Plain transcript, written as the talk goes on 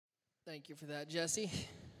Thank you for that, Jesse.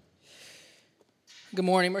 Good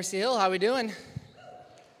morning, Mercy Hill. How we doing?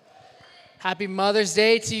 Happy Mother's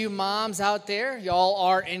Day to you moms out there. Y'all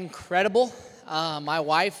are incredible. My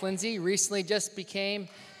wife, Lindsay, recently just became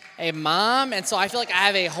a mom, and so I feel like I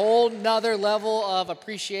have a whole nother level of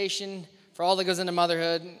appreciation for all that goes into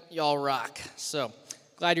motherhood. Y'all rock. So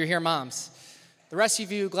glad you're here, moms. The rest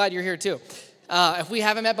of you, glad you're here too. If we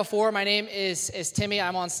haven't met before, my name is Timmy.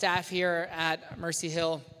 I'm on staff here at Mercy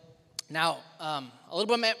Hill. Now, a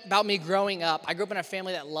little bit about me growing up. I grew up in a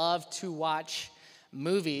family that loved to watch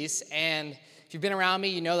movies, and if you've been around me,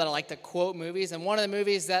 you know that I like to quote movies, and one of the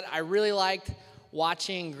movies that I really liked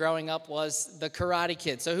watching growing up was The Karate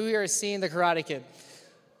Kid. So who here has seen The Karate Kid?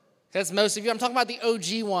 That's most of you. I'm talking about the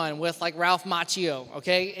OG one with like Ralph Macchio,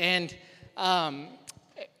 okay? And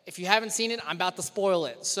if you haven't seen it, I'm about to spoil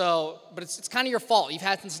it. But it's kind of your fault. You've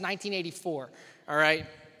had it since 1984, all right?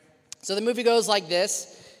 So the movie goes like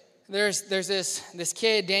this. There's this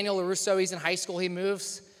kid, Daniel LaRusso. He's in high school. He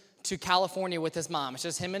moves to California with his mom. It's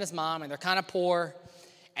just him and his mom, and they're kind of poor.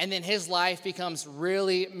 And then his life becomes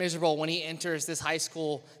really miserable when he enters this high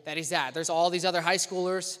school that he's at. There's all these other high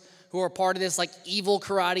schoolers who are part of this like evil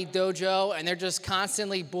karate dojo, and they're just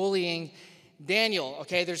constantly bullying Daniel,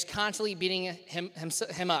 okay? They're just constantly beating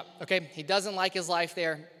him up, okay? He doesn't like his life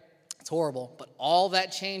there. It's horrible. But all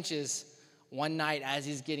that changes one night as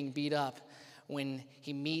he's getting beat up when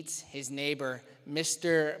he meets his neighbor,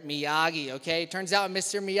 Mr. Miyagi, okay? Turns out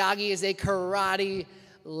Mr. Miyagi is a karate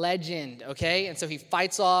legend, okay? And so he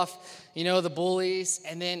fights off, the bullies,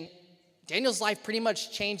 and then Daniel's life pretty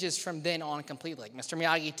much changes from then on completely. Like Mr.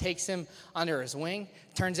 Miyagi takes him under his wing.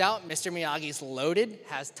 Turns out Mr. Miyagi's loaded,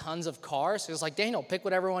 has tons of cars. So he's like, Daniel, pick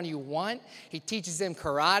whatever one you want. He teaches him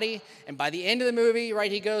karate, and by the end of the movie, right,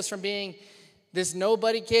 he goes from being this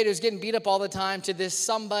nobody kid who's getting beat up all the time to this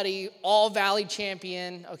somebody all-valley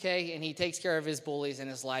champion, okay? And he takes care of his bullies, and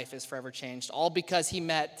his life is forever changed, all because he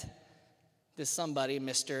met this somebody,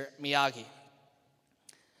 Mr. Miyagi.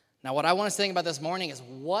 Now, what I want us to think about this morning is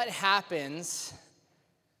what happens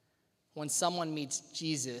when someone meets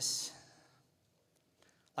Jesus?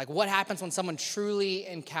 Like, what happens when someone truly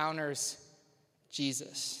encounters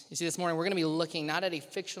Jesus? You see, this morning we're going to be looking not at a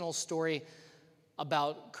fictional story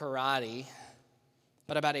about karate,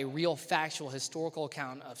 but about a real factual historical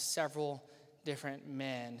account of several different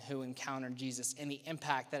men who encountered Jesus and the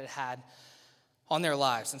impact that it had on their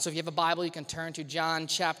lives. And so if you have a Bible, you can turn to John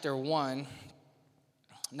chapter 1.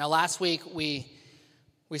 Now last week, we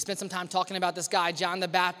spent some time talking about this guy, John the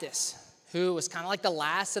Baptist, who was kind of like the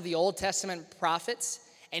last of the Old Testament prophets,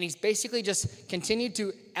 and he's basically just continued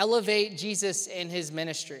to elevate Jesus in his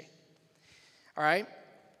ministry. All right?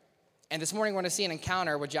 And this morning, we're going to see an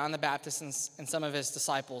encounter with John the Baptist and some of his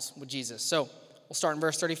disciples with Jesus. So we'll start in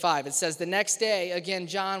verse 35. It says, the next day, again,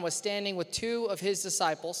 John was standing with two of his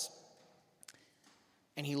disciples,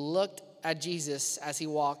 and he looked at Jesus as he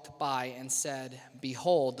walked by and said,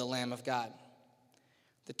 behold, the Lamb of God.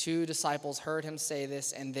 The two disciples heard him say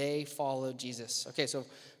this, and they followed Jesus. Okay, so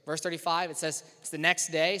verse 35, it says it's the next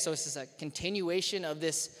day. So this is a continuation of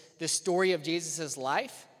this story of Jesus'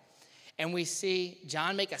 life. And we see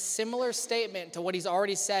John make a similar statement to what he's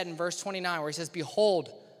already said in verse 29, where he says,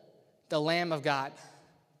 behold, the Lamb of God.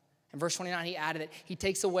 In verse 29, he added it. He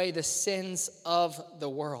takes away the sins of the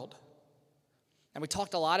world. And we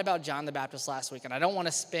talked a lot about John the Baptist last week, and I don't want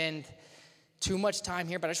to spend too much time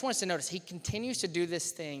here, but I just want us to notice he continues to do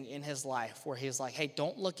this thing in his life where he's like, hey,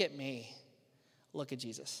 don't look at me, look at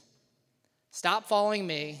Jesus. Stop following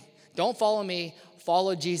me, don't follow me,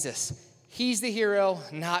 follow Jesus. He's the hero,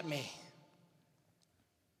 not me.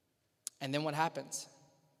 And then what happens?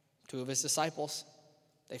 Two of his disciples,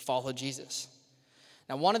 they follow Jesus.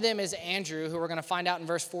 Now one of them is Andrew, who we're going to find out in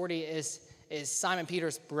verse 40 is Simon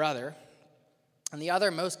Peter's brother. And the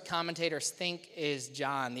other, most commentators think, is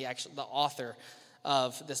John, the author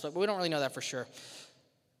of this book. But we don't really know that for sure.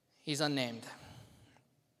 He's unnamed.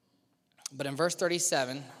 But in verse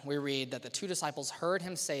 37, we read that the two disciples heard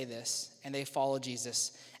him say this, and they followed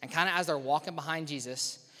Jesus. And kind of as they're walking behind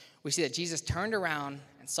Jesus, we see that Jesus turned around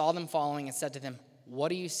and saw them following and said to them,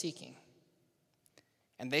 what are you seeking?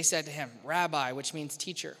 And they said to him, Rabbi, which means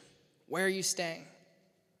teacher, where are you staying?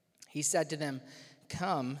 He said to them,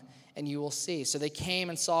 come and you will see. So they came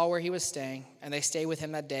and saw where he was staying, and they stayed with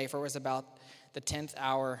him that day, for it was about the 10th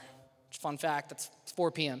hour. Fun fact, that's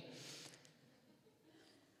 4 p.m.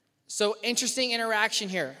 So interesting interaction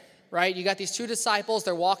here, right? You got these two disciples.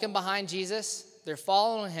 They're walking behind Jesus. They're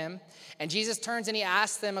following him. And Jesus turns and he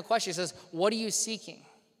asks them a question. He says, what are you seeking?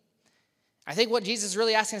 I think what Jesus is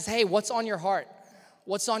really asking is, hey, what's on your heart?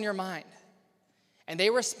 What's on your mind? And they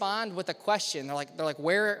respond with a question. They're like,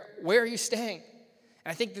 where are you staying?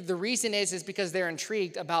 And I think that the reason is because they're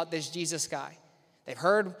intrigued about this Jesus guy. They've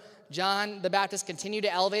heard John the Baptist continue to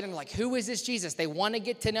elevate him. Like, who is this Jesus? They want to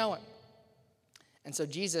get to know him. And so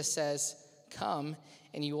Jesus says, come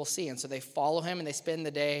and you will see. And so they follow him and they spend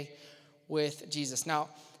the day with Jesus. Now,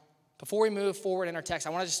 before we move forward in our text,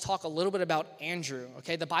 I want to just talk a little bit about Andrew.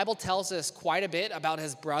 Okay, the Bible tells us quite a bit about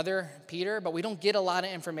his brother Peter, but we don't get a lot of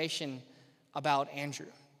information about Andrew.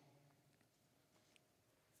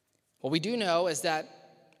 What we do know is that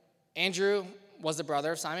Andrew was the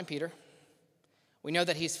brother of Simon Peter. We know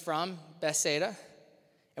that he's from Bethsaida,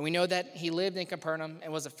 and we know that he lived in Capernaum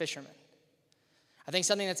and was a fisherman. I think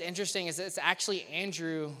something that's interesting is that it's actually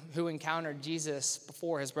Andrew who encountered Jesus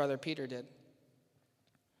before his brother Peter did.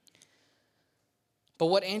 But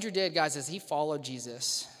what Andrew did, guys, is he followed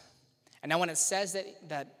Jesus. And now when it says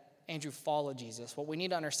that Andrew followed Jesus, what we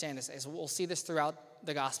need to understand is we'll see this throughout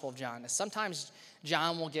the Gospel of John. Is sometimes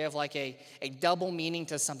John will give like a double meaning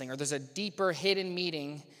to something, or there's a deeper hidden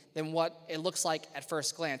meaning than what it looks like at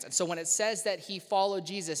first glance. And so when it says that he followed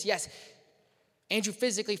Jesus, yes, Andrew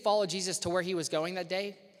physically followed Jesus to where he was going that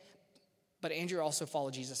day, but Andrew also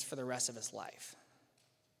followed Jesus for the rest of his life.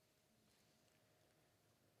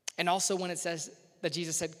 And also when it says that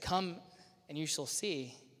Jesus said, come and you shall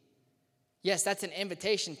see, yes, that's an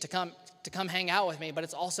invitation to come hang out with me, but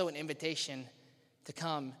it's also an invitation to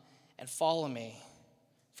come and follow me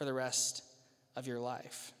for the rest of your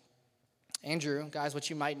life. Andrew, guys, what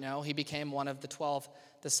you might know, he became one of the 12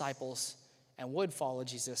 disciples and would follow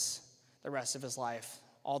Jesus the rest of his life,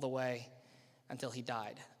 all the way until he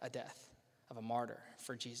died a death of a martyr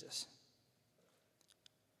for Jesus.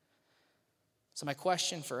 So my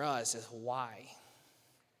question for us is why?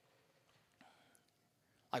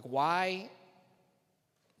 Like, why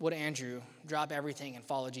would Andrew drop everything and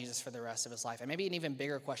follow Jesus for the rest of his life? And maybe an even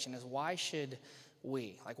bigger question is, why should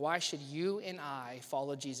we? Like, why should you and I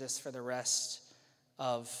follow Jesus for the rest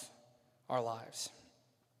of our lives?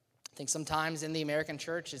 I think sometimes in the American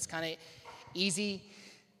church, it's kind of easy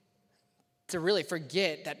to really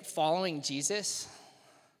forget that following Jesus,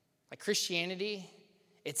 like Christianity,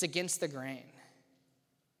 it's against the grain.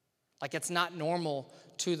 Like, it's not normal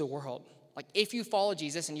to the world. Like, if you follow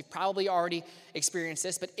Jesus, and you've probably already experienced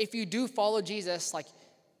this, but if you do follow Jesus, like,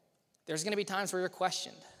 there's going to be times where you're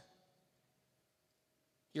questioned.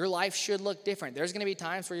 Your life should look different. There's going to be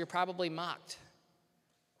times where you're probably mocked,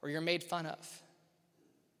 or you're made fun of,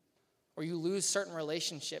 or you lose certain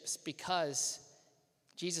relationships because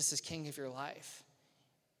Jesus is king of your life,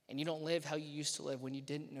 and you don't live how you used to live when you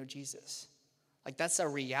didn't know Jesus. Like, that's a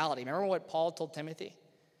reality. Remember what Paul told Timothy?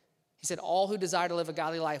 He said, all who desire to live a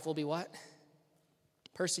godly life will be what?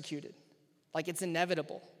 Persecuted. Like, it's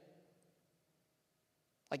inevitable.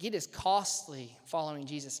 Like, it is costly following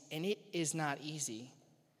Jesus, and it is not easy.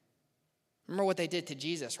 Remember what they did to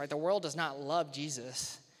Jesus, right? The world does not love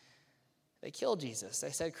Jesus. They killed Jesus. They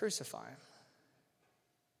said, crucify him.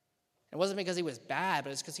 It wasn't because he was bad,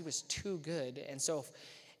 but it's because he was too good. And so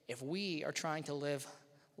if we are trying to live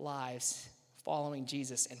lives following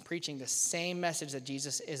Jesus and preaching the same message that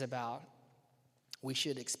Jesus is about, we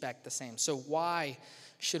should expect the same. So why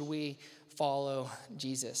should we follow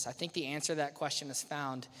Jesus? I think the answer to that question is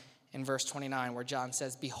found in verse 29, where John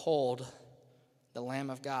says, behold, the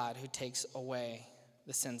Lamb of God who takes away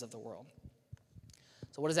the sins of the world.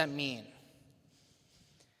 So what does that mean?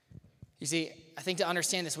 You see, I think to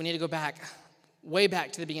understand this, we need to go back, way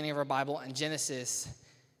back to the beginning of our Bible in Genesis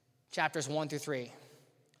chapters 1 through 3.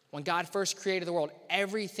 When God first created the world,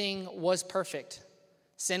 everything was perfect.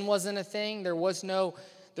 Sin wasn't a thing. There was no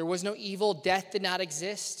evil. Death did not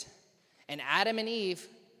exist. And Adam and Eve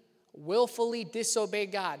willfully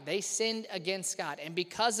disobeyed God. They sinned against God. And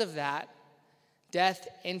because of that, death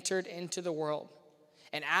entered into the world.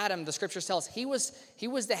 And Adam, the scriptures tell us, he was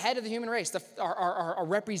the head of the human race, our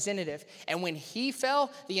representative. And when he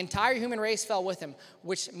fell, the entire human race fell with him,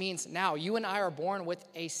 which means now you and I are born with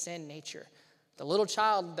a sin nature. The little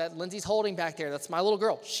child that Lindsay's holding back there, that's my little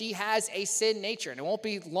girl. She has a sin nature, and it won't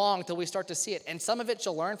be long until we start to see it. And some of it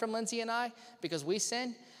she'll learn from Lindsay and I because we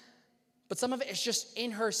sin, but some of it is just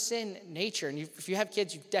in her sin nature. And if you have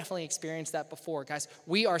kids, you've definitely experienced that before, guys.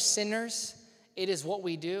 We are sinners. It is what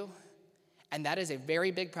we do, and that is a very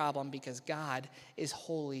big problem because God is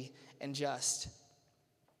holy and just.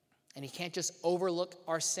 And he can't just overlook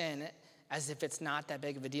our sin as if it's not that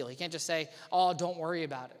big of a deal. He can't just say, oh, don't worry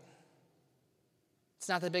about it. It's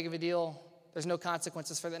not that big of a deal. There's no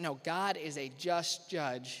consequences for that. No, God is a just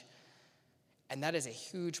judge, and that is a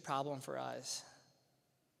huge problem for us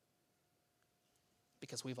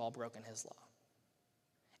because we've all broken his law.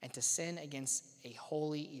 And to sin against a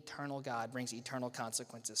holy, eternal God brings eternal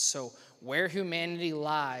consequences. So where humanity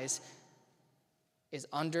lies is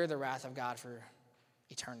under the wrath of God for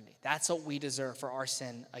eternity. That's what we deserve for our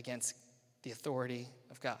sin against the authority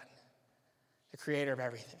of God, the creator of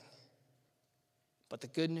everything. But the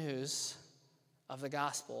good news of the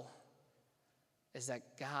gospel is that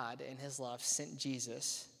God, in his love, sent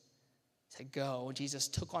Jesus to go. Jesus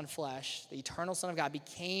took on flesh. The eternal Son of God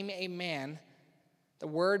became a man. The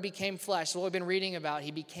Word became flesh. That's what we've been reading about.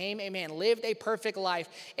 He became a man, lived a perfect life,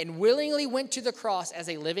 and willingly went to the cross as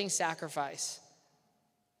a living sacrifice.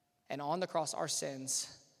 And on the cross, our sins,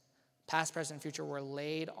 past, present, and future, were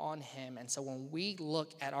laid on him. And so when we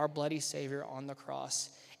look at our bloody Savior on the cross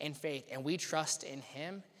in faith and we trust in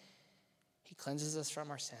him, he cleanses us from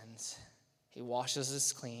our sins. He washes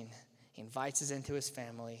us clean. He invites us into his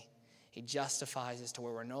family. He justifies us to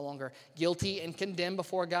where we're no longer guilty and condemned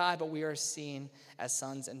before God, but we are seen as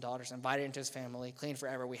sons and daughters, invited into his family, clean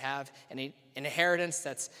forever. We have an inheritance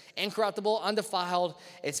that's incorruptible, undefiled.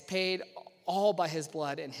 It's paid all by his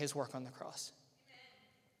blood and his work on the cross.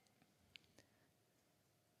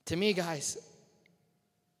 To me, guys,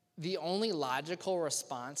 the only logical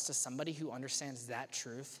response to somebody who understands that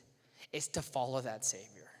truth is to follow that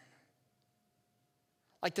Savior.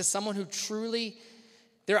 Like to someone who truly,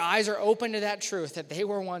 their eyes are open to that truth, that they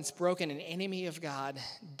were once broken, an enemy of God,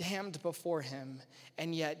 damned before him,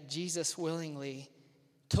 and yet Jesus willingly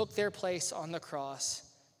took their place on the cross,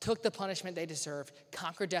 took the punishment they deserved,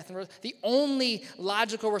 conquered death and rose. The only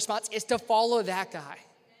logical response is to follow that guy.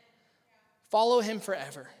 Follow him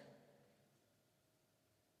forever.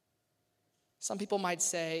 Some people might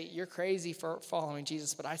say, you're crazy for following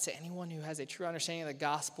Jesus, but I'd say anyone who has a true understanding of the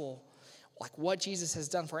gospel, like what Jesus has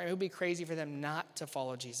done for him, it would be crazy for them not to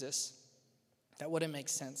follow Jesus. That wouldn't make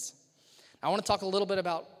sense. I want to talk a little bit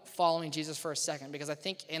about following Jesus for a second, because I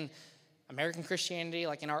think in American Christianity,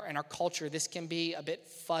 like in our culture, this can be a bit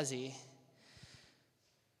fuzzy.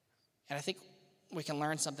 And I think we can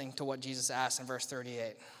learn something to what Jesus asked in verse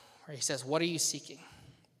 38, where he says, what are you seeking?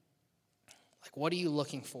 Like, what are you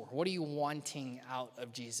looking for? What are you wanting out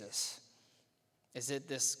of Jesus? Is it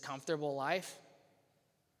this comfortable life?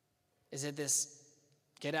 Is it this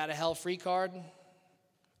get out of hell free card?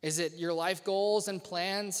 Is it your life goals and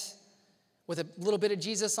plans with a little bit of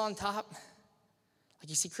Jesus on top? Like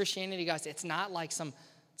you see Christianity, guys, it's not like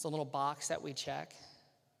it's a little box that we check.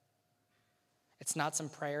 It's not some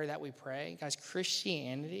prayer that we pray. Guys,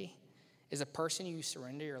 Christianity is a person you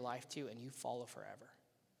surrender your life to and you follow forever.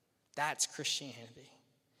 That's Christianity.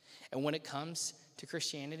 And when it comes to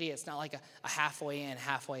Christianity, it's not like a halfway in,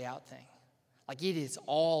 halfway out thing. Like it is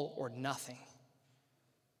all or nothing.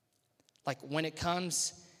 Like when it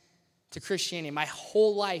comes to Christianity, my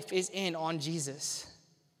whole life is in on Jesus.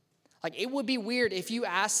 Like it would be weird if you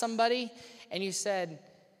asked somebody and you said,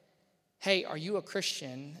 hey, are you a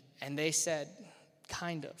Christian? And they said,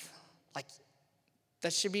 kind of. Like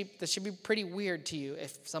that should be pretty weird to you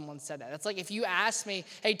if someone said that. That's like if you asked me,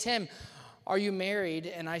 hey, Tim, are you married?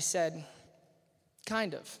 And I said,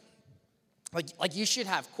 kind of. Like you should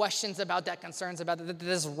have questions about that, concerns about that. That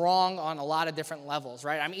is wrong on a lot of different levels,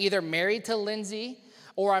 right? I'm either married to Lindsay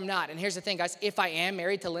or I'm not. And here's the thing, guys. If I am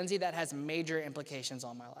married to Lindsay, that has major implications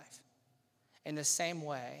on my life. In the same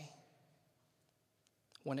way,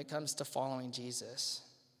 when it comes to following Jesus,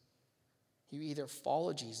 you either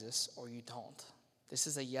follow Jesus or you don't. This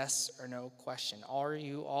is a yes or no question. Are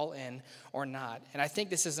you all in or not? And I think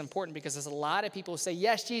this is important because there's a lot of people who say,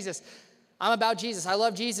 yes, Jesus, I'm about Jesus. I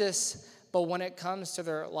love Jesus. But when it comes to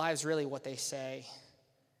their lives, really what they say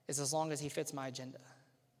is as long as he fits my agenda.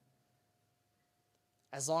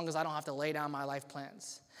 As long as I don't have to lay down my life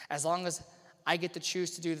plans. As long as I get to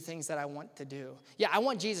choose to do the things that I want to do. Yeah, I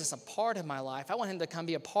want Jesus a part of my life. I want him to come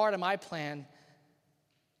be a part of my plan.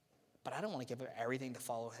 But I don't want to give up everything to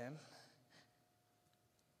follow him.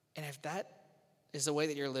 And if that is the way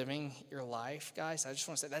that you're living your life, guys, I just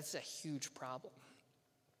want to say that's a huge problem.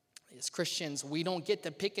 As Christians, we don't get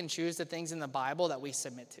to pick and choose the things in the Bible that we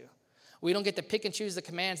submit to. We don't get to pick and choose the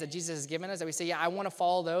commands that Jesus has given us that we say, yeah, I want to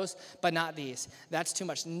follow those, but not these. That's too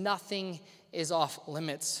much. Nothing is off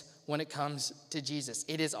limits when it comes to Jesus.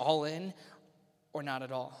 It is all in or not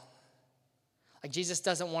at all. Like Jesus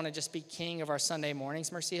doesn't want to just be king of our Sunday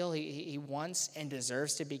mornings, Mercy Hill. He wants and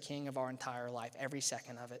deserves to be king of our entire life, every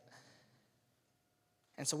second of it.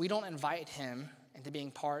 And so we don't invite him into being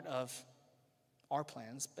part of our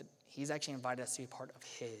plans, but he's actually invited us to be part of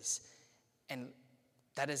his. And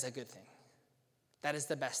that is a good thing. That is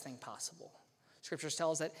the best thing possible. Scripture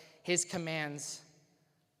tells that his commands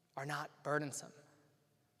are not burdensome,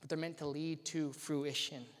 but they're meant to lead to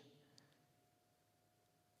fruition.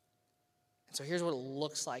 And so here's what it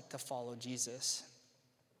looks like to follow Jesus.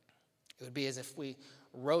 It would be as if we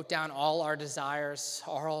wrote down all our desires,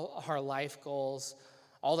 all our life goals,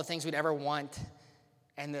 all the things we'd ever want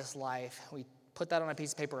in this life. We put that on a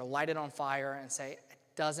piece of paper, light it on fire, and say, it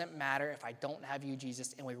doesn't matter if I don't have you,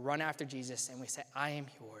 Jesus. And we run after Jesus, and we say, I am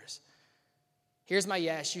yours. Here's my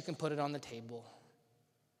yes. You can put it on the table.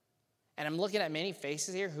 And I'm looking at many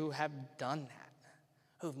faces here who have done that,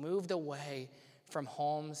 who've moved away from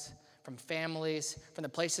homes, from families, from the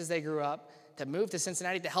places they grew up, to move to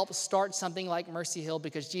Cincinnati to help start something like Mercy Hill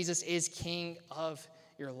because Jesus is King of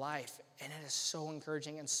your life. And it is so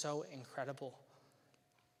encouraging and so incredible.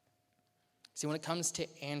 See, when it comes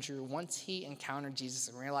to Andrew, once he encountered Jesus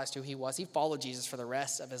and realized who he was, he followed Jesus for the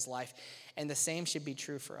rest of his life. And the same should be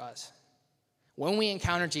true for us. When we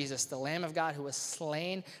encounter Jesus, the Lamb of God who was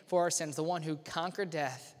slain for our sins, the one who conquered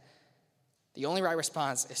death, the only right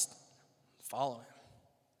response is follow him.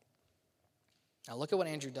 Now look at what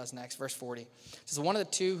Andrew does next, verse 40. It says, one of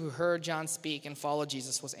the two who heard John speak and followed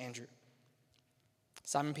Jesus was Andrew,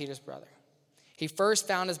 Simon Peter's brother. He first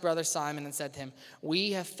found his brother Simon and said to him,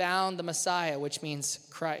 we have found the Messiah, which means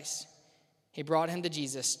Christ. He brought him to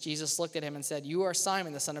Jesus. Jesus looked at him and said, you are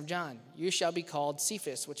Simon, the son of John. You shall be called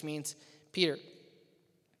Cephas, which means Peter.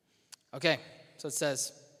 Okay, so it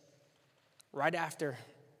says, right after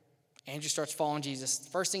Andrew starts following Jesus, the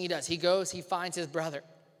first thing he does, he goes, he finds his brother.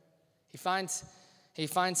 He finds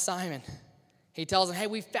Simon. He tells him, hey,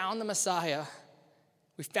 we found the Messiah.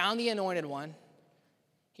 We found the anointed one.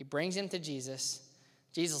 He brings him to Jesus.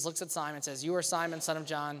 Jesus looks at Simon and says, you are Simon, son of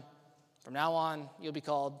John. From now on, you'll be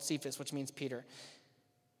called Cephas, which means Peter.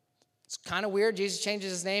 It's kind of weird. Jesus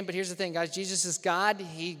changes his name, but here's the thing, guys. Jesus is God.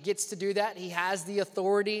 He gets to do that. He has the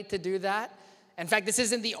authority to do that. In fact, this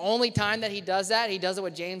isn't the only time that he does that. He does it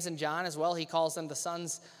with James and John as well. He calls them the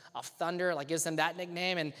sons of thunder, like gives them that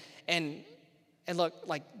nickname. And look,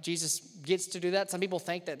 like Jesus gets to do that. Some people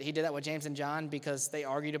think that he did that with James and John because they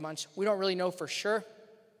argued a bunch. We don't really know for sure.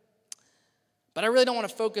 But I really don't want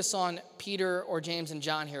to focus on Peter or James and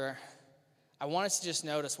John here. I want us to just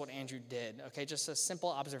notice what Andrew did, okay? Just a simple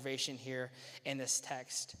observation here in this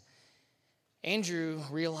text. Andrew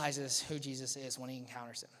realizes who Jesus is when he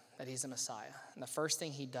encounters him, that he's the Messiah. And the first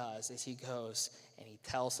thing he does is he goes and he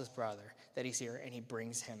tells his brother that he's here and he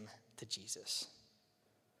brings him to Jesus.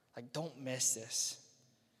 Like, don't miss this.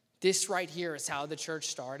 This right here is how the church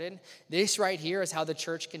started. This right here is how the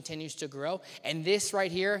church continues to grow. And this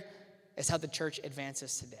right here is how the church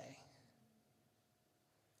advances today.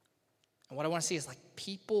 And what I want to see is like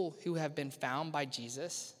people who have been found by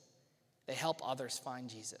Jesus, they help others find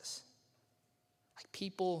Jesus. Like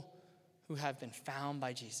people who have been found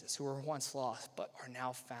by Jesus, who were once lost but are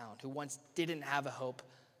now found, who once didn't have a hope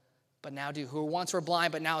but now do, who once were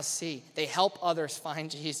blind but now see. They help others find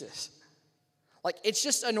Jesus. Like, it's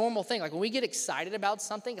just a normal thing. Like, when we get excited about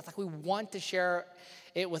something, it's like we want to share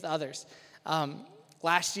it with others.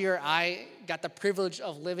 Last year, I got the privilege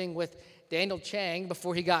of living with Daniel Chang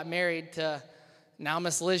before he got married to now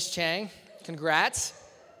Miss Liz Chang. Congrats.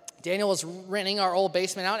 Daniel was renting our old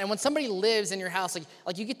basement out. And when somebody lives in your house,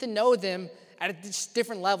 like you get to know them at a just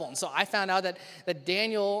different level. And so I found out that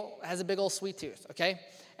Daniel has a big old sweet tooth, okay?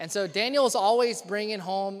 And so Daniel is always bringing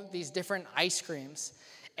home these different ice creams.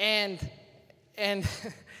 And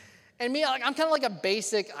me, like, I'm kind of like a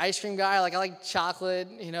basic ice cream guy. Like, I like chocolate,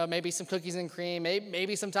 maybe some cookies and cream,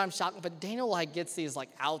 maybe sometimes chocolate. But Daniel, like, gets these, like,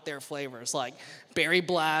 out there flavors, like berry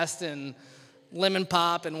blast and lemon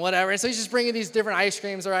pop and whatever. And so he's just bringing these different ice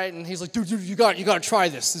creams, all right? And he's like, dude, you got to try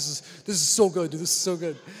this. This is so good, dude. This is so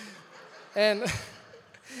good. And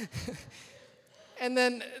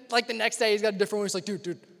then, like, the next day, he's got a different one. He's like,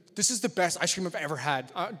 dude, this is the best ice cream I've ever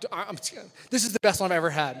had. This is the best one I've ever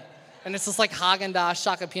had. And it's just like Haagen-Dazs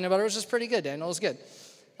chocolate peanut butter. It was just pretty good, Daniel. It was good.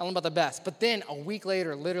 I don't know about the best. But then a week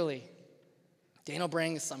later, literally, Daniel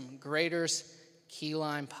brings some Grater's key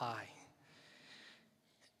lime pie.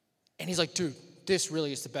 And he's like, dude, this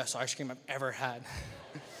really is the best ice cream I've ever had.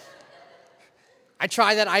 I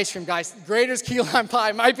tried that ice cream, guys. Grater's key lime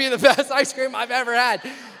pie might be the best ice cream I've ever had.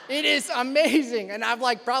 It is amazing. And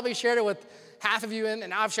I've probably shared it with half of you, and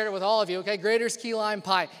now I've shared it with all of you, okay? Grater's key lime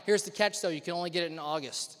pie. Here's the catch, though. You can only get it in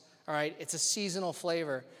August. All right, it's a seasonal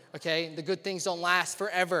flavor, okay? The good things don't last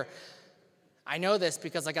forever. I know this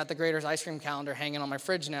because I got the Grater's ice cream calendar hanging on my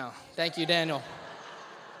fridge now. Thank you, Daniel.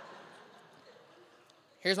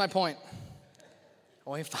 Here's my point.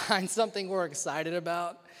 When we find something we're excited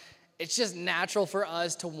about, it's just natural for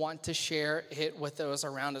us to want to share it with those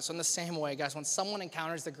around us. So in the same way, guys, when someone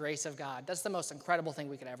encounters the grace of God, that's the most incredible thing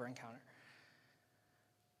we could ever encounter.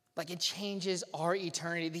 Like, it changes our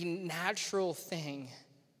eternity. The natural thing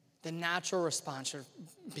the natural response should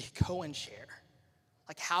be go and share.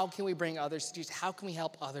 Like, how can we bring others to Jesus? How can we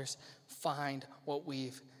help others find what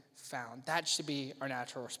we've found? That should be our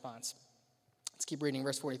natural response. Let's keep reading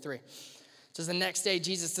verse 43. It says, the next day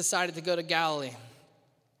Jesus decided to go to Galilee.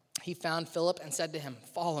 He found Philip and said to him,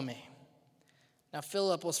 follow me. Now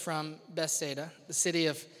Philip was from Bethsaida, the city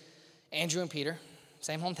of Andrew and Peter,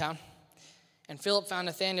 same hometown. And Philip found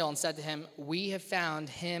Nathanael and said to him, we have found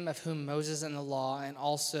him of whom Moses and the law and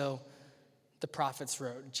also the prophets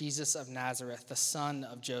wrote, Jesus of Nazareth, the son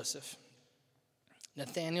of Joseph.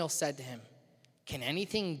 Nathanael said to him, can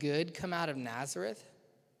anything good come out of Nazareth?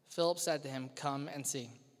 Philip said to him, come and see.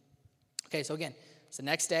 Okay, so again, it's the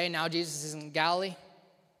next day. Now Jesus is in Galilee.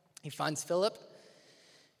 He finds Philip,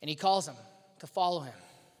 and he calls him to follow him.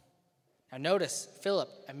 Now notice, Philip,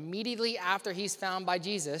 immediately after he's found by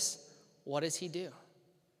Jesus, what does he do?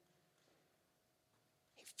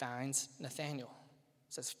 He finds Nathanael.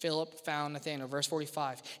 It says Philip found Nathanael, verse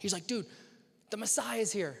 45. He's like, dude, the Messiah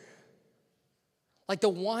is here. Like the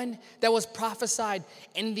one that was prophesied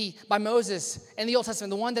by Moses in the Old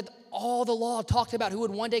Testament, the one that all the law talked about, who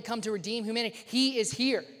would one day come to redeem humanity. He is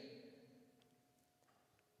here.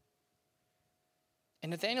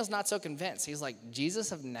 And Nathanael's not so convinced. He's like,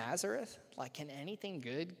 Jesus of Nazareth? Like, can anything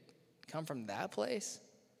good come from that place?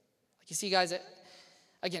 Like, you see, guys,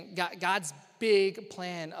 again, God's big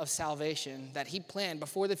plan of salvation that he planned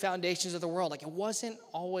before the foundations of the world, like, it wasn't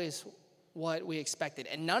always what we expected.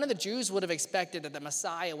 And none of the Jews would have expected that the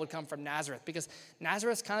Messiah would come from Nazareth, because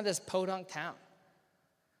Nazareth's kind of this podunk town.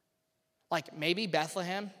 Like, maybe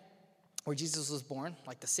Bethlehem, where Jesus was born,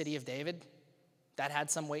 like the city of David, that had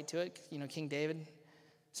some weight to it. You know, King David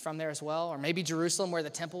is from there as well. Or maybe Jerusalem, where the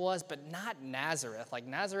temple was, but not Nazareth. Like,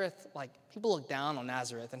 Nazareth, like, people look down on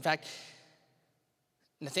Nazareth. In fact,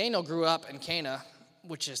 Nathanael grew up in Cana,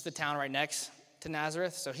 which is the town right next to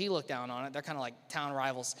Nazareth, so he looked down on it. They're kind of like town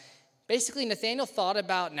rivals. Basically, Nathanael thought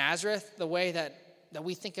about Nazareth the way that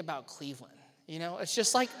we think about Cleveland. You know, it's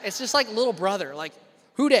just like little brother, like,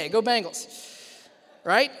 who dey, go Bengals,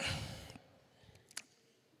 right?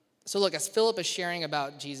 So look, as Philip is sharing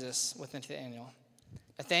about Jesus with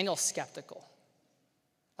Nathanael's skeptical.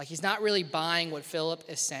 Like, he's not really buying what Philip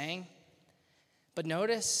is saying. But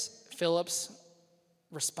notice Philip's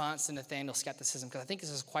response to Nathanael's skepticism, because I think this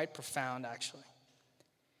is quite profound, actually.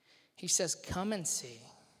 He says, come and see.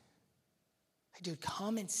 Hey, dude,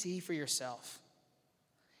 come and see for yourself.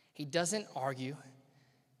 He doesn't argue.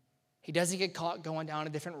 He doesn't get caught going down a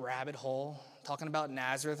different rabbit hole, talking about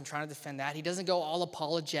Nazareth and trying to defend that. He doesn't go all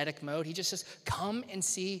apologetic mode. He just says, come and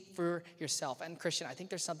see for yourself. And Christian, I think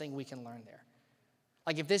there's something we can learn there.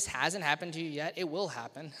 Like, if this hasn't happened to you yet, it will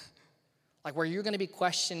happen. Like, where you're going to be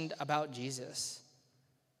questioned about Jesus.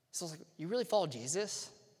 So it's like, you really follow Jesus?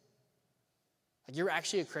 Like, you're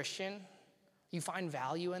actually a Christian? You find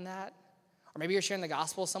value in that? Or maybe you're sharing the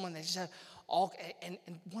gospel with someone that just have all, and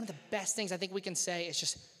one of the best things I think we can say is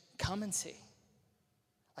just come and see.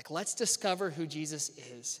 Like, let's discover who Jesus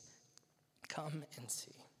is. Come and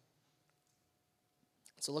see.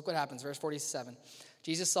 So look what happens, verse 47.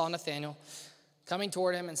 Jesus saw Nathanael coming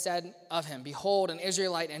toward him and said of him, behold, an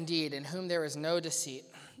Israelite indeed, in whom there is no deceit.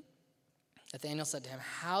 Nathanael said to him,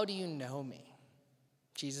 how do you know me?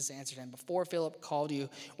 Jesus answered him, before Philip called you,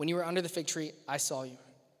 when you were under the fig tree, I saw you.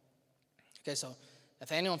 Okay, so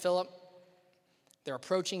Nathanael and Philip, they're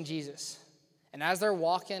approaching Jesus. And as they're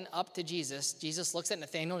walking up to Jesus, Jesus looks at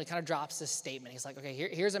Nathanael and he kind of drops this statement. He's like, okay,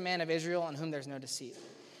 here's a man of Israel in whom there's no deceit.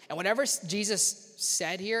 And whatever Jesus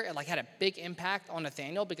said here, it like had a big impact on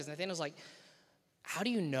Nathanael, because Nathanael's like, how do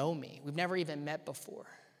you know me? We've never even met before.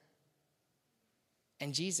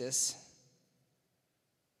 And Jesus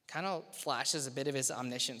kind of flashes a bit of his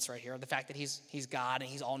omniscience right here, the fact that he's God and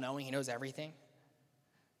he's all-knowing, he knows everything.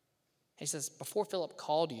 He says, before Philip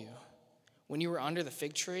called you, when you were under the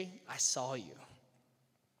fig tree, I saw you.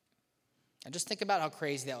 And just think about how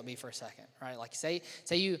crazy that would be for a second, right? Like, say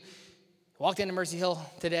you walked into Mercy Hill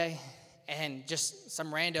today and just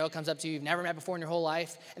some rando comes up to you you've never met before in your whole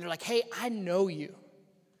life, and they're like, hey, I know you.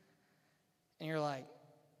 And you're like,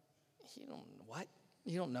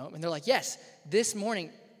 You don't know him? And they're like, yes, this morning,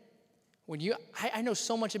 I know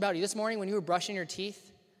so much about you. This morning when you were brushing your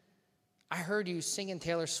teeth, I heard you singing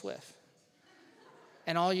Taylor Swift.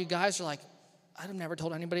 And all you guys are like, I've never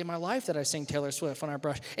told anybody in my life that I sing Taylor Swift when I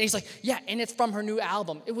brush. And he's like, yeah, and it's from her new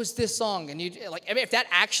album. It was this song. And you like, I mean, if that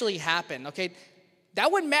actually happened, okay,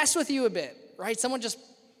 that would mess with you a bit, right? Someone just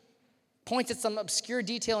points at some obscure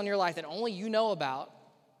detail in your life that only you know about.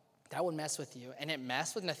 That would mess with you. And it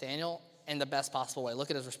messed with Nathanael in the best possible way. Look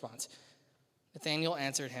at his response. Nathanael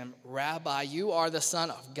answered him, Rabbi, you are the Son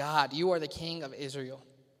of God. You are the King of Israel.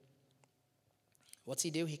 What's he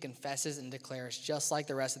do? He confesses and declares, just like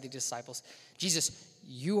the rest of the disciples, Jesus,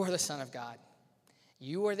 you are the Son of God.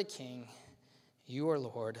 You are the King. You are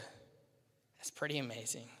Lord. That's pretty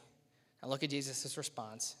amazing. Now look at Jesus'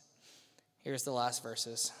 response. Here's the last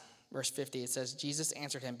verses. Verse 50, it says, Jesus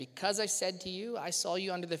answered him, because I said to you, I saw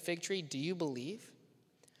you under the fig tree, do you believe?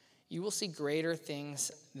 You will see greater things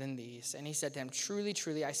than these. And he said to him, truly,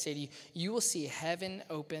 truly, I say to you, you will see heaven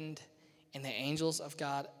opened and the angels of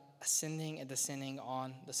God ascending and descending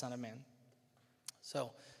on the Son of Man.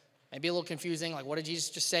 So, maybe a little confusing. Like, what did Jesus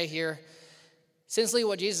just say here? Essentially,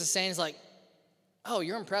 what Jesus is saying is like, oh,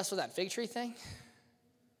 you're impressed with that fig tree thing?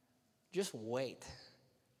 Just wait.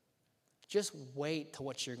 Just wait to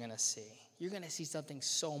what you're going to see. You're going to see something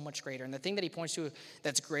so much greater. And the thing that he points to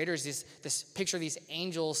that's greater is this picture of these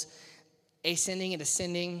angels ascending and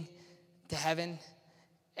descending to heaven.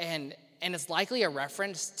 And it's likely a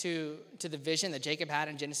reference to the vision that Jacob had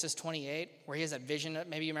in Genesis 28, where he has that vision,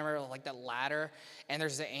 maybe you remember like that ladder, and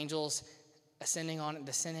there's the angels ascending on and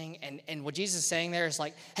descending. And what Jesus is saying there is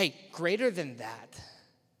like, hey, greater than that,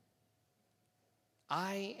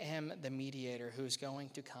 I am the mediator who is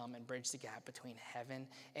going to come and bridge the gap between heaven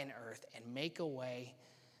and earth and make a way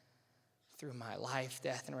through my life,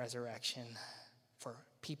 death, and resurrection for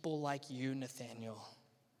people like you, Nathaniel,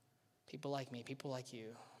 people like me, people like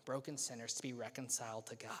you, broken sinners to be reconciled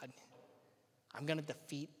to God. I'm going to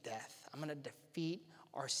defeat death. I'm going to defeat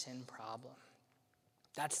our sin problem.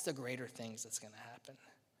 That's the greater things that's going to happen.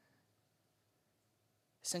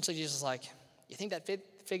 Essentially, Jesus is like, you think that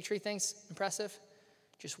fig tree thing's impressive?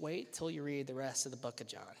 Just wait till you read the rest of the book of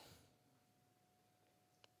John.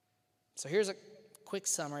 So here's a quick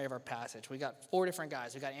summary of our passage. We got 4 different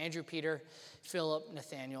guys. We got Andrew, Peter, Philip,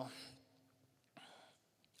 Nathaniel.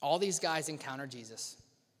 All these guys encounter Jesus.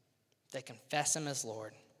 They confess him as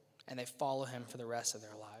Lord, and they follow him for the rest of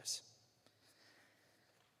their lives.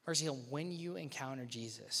 Mercy Hill, when you encounter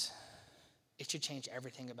Jesus, it should change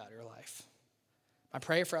everything about your life. My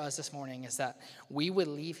prayer for us this morning is that we would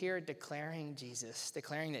leave here declaring Jesus,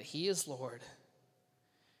 declaring that he is Lord,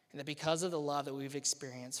 and that because of the love that we've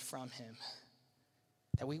experienced from him,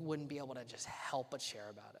 that we wouldn't be able to just help but share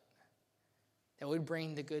about it. That we'd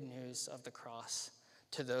bring the good news of the cross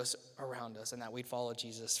to those around us, and that we'd follow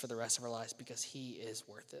Jesus for the rest of our lives because he is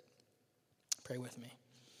worth it. Pray with me.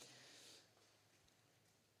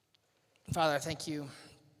 Father, I thank you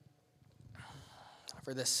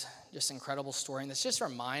for this just incredible story. And it's just a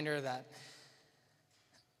reminder that,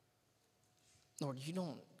 Lord, you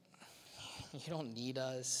don't need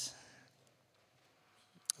us,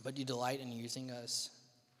 but you delight in using us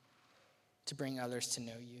to bring others to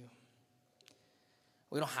know you.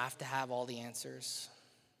 We don't have to have all the answers.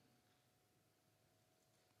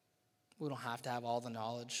 We don't have to have all the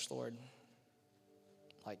knowledge, Lord.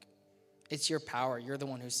 Like, it's your power. You're the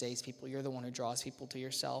one who saves people. You're the one who draws people to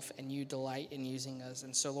yourself, and you delight in using us.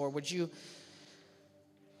 And so, Lord, would you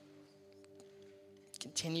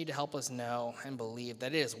continue to help us know and believe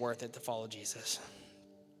that it is worth it to follow Jesus?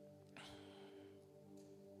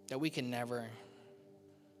 That we can never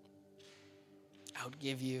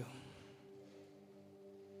outgive you.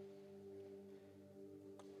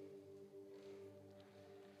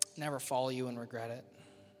 Never follow you and regret it.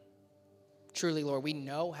 Truly, Lord, we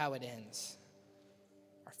know how it ends.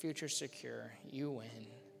 Our future's secure. You win.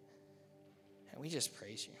 And we just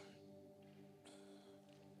praise you.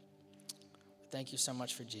 Thank you so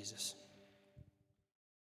much for Jesus.